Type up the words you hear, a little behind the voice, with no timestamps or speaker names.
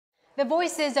The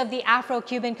voices of the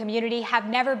Afro-Cuban community have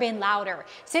never been louder.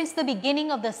 Since the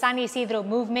beginning of the San Isidro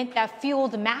movement that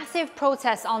fueled massive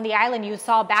protests on the island you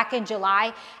saw back in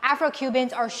July,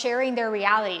 Afro-Cubans are sharing their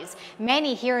realities.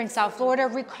 Many here in South Florida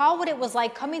recall what it was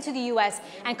like coming to the U.S.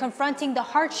 and confronting the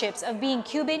hardships of being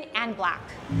Cuban and Black.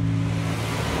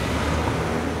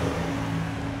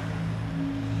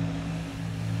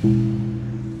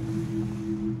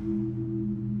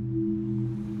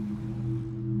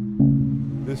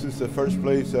 This is the first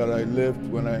place that I lived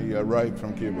when I arrived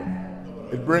from Cuba.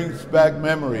 It brings back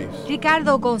memories.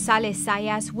 Ricardo González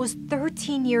Sayas was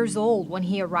 13 years old when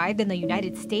he arrived in the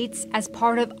United States as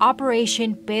part of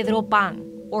Operation Pedro Pan,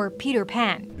 or Peter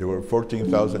Pan. There were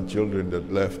 14,000 children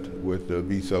that left with the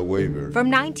visa waiver. From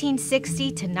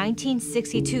 1960 to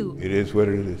 1962, It is what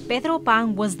it is. Pedro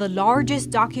Pan was the largest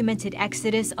documented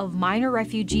exodus of minor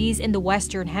refugees in the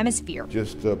Western Hemisphere.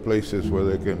 Just places where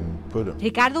they can put them.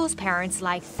 Ricardo's parents,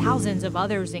 like thousands of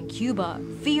others in Cuba,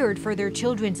 feared for their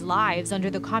children's lives under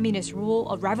the communist rule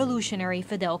of revolutionary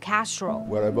Fidel Castro.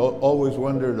 What I've always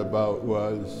wondered about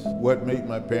was what made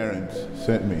my parents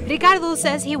send me. Ricardo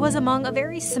says he was among a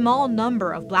very small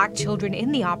number of Black children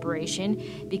in the operation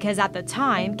because at the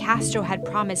time, Castro had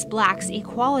promised Blacks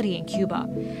equality in Cuba.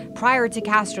 Prior to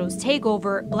Castro's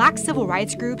takeover, Black civil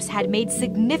rights groups had made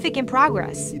significant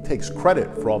progress. He takes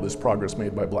credit for all this progress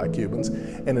made by Black Cubans,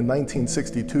 and in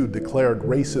 1962 declared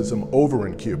racism over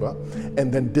in Cuba,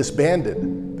 and then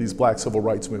disbanded these Black civil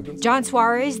rights movements. John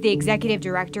Suarez, the executive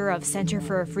director of Center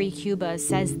for a Free Cuba,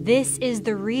 says this is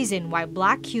the reason why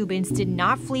Black Cubans did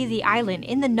not flee the island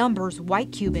in the numbers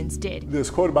white Cubans did. This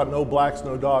quote about no Blacks,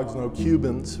 no dogs, no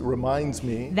Cubans reminds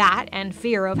me that and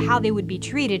fear of how they would be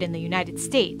treated in the United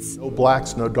States. No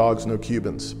Blacks, no dogs, no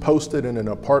Cubans. Posted in an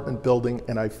apartment building,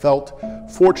 and I felt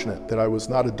fortunate that I was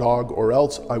not a dog, or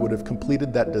else I would have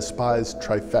completed that despised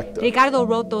trifecta. Ricardo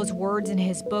wrote those words in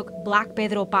his book Black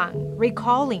Pedro Pan,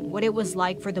 recalling what it was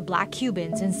like for the Black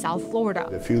Cubans in South Florida.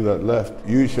 The few that left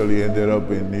usually ended up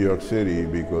in New York City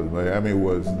because Miami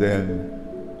was then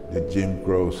the Jim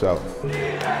Crow South.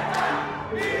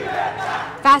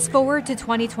 Fast forward to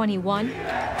 2021,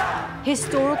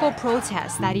 historical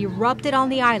protests that erupted on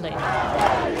the island,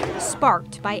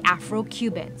 sparked by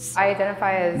Afro-Cubans. I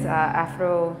identify as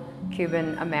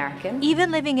Afro-Cuban American.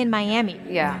 Even living in Miami,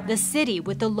 Yeah. the city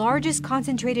with the largest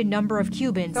concentrated number of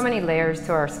Cubans, So many layers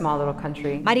to our small little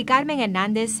country. Mari Carmen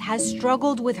Hernandez has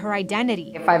struggled with her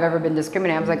identity. If I've ever been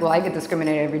discriminated, I was like, well, I get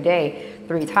discriminated every day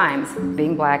 3 times.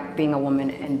 Being Black, being a woman,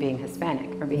 and being Hispanic,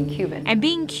 or being Cuban. And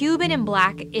being Cuban and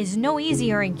Black is no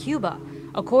easier in Cuba.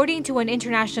 According to an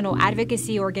international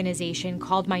advocacy organization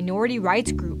called Minority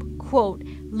Rights Group, quote,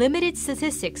 limited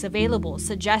statistics available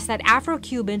suggest that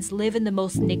Afro-Cubans live in the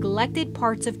most neglected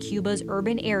parts of Cuba's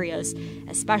urban areas,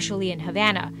 especially in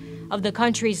Havana. Of the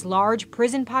country's large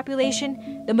prison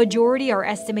population, the majority are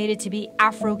estimated to be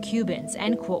Afro-Cubans,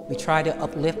 end quote. We try to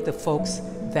uplift the folks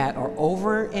that are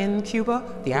over in Cuba,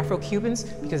 the Afro-Cubans,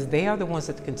 because they are the ones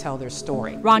that can tell their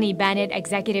story. Ronnie Bennett,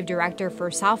 executive director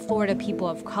for South Florida People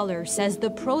of Color, says the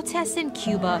protests in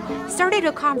Cuba started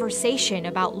a conversation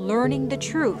about learning the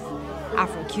truth.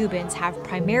 Afro-Cubans have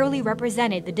primarily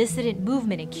represented the dissident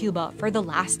movement in Cuba for the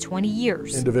last 20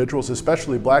 years. Individuals,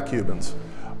 especially Black Cubans,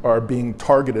 are being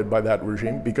targeted by that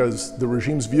regime because the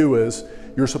regime's view is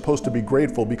you're supposed to be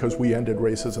grateful because we ended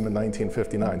racism in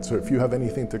 1959. So if you have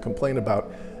anything to complain about,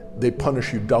 they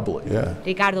punish you doubly. Yeah.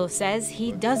 Ricardo says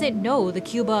he doesn't know the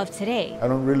Cuba of today. I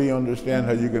don't really understand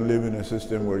how you can live in a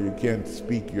system where you can't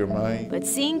speak your mind. But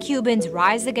seeing Cubans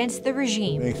rise against the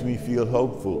regime Makes me feel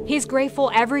hopeful. he's grateful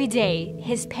every day.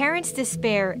 His parents'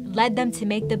 despair led them to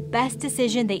make the best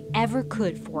decision they ever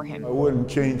could for him. I wouldn't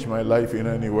change my life in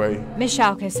any way.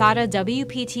 Michelle Quesada,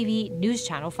 WPTV News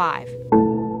Channel 5.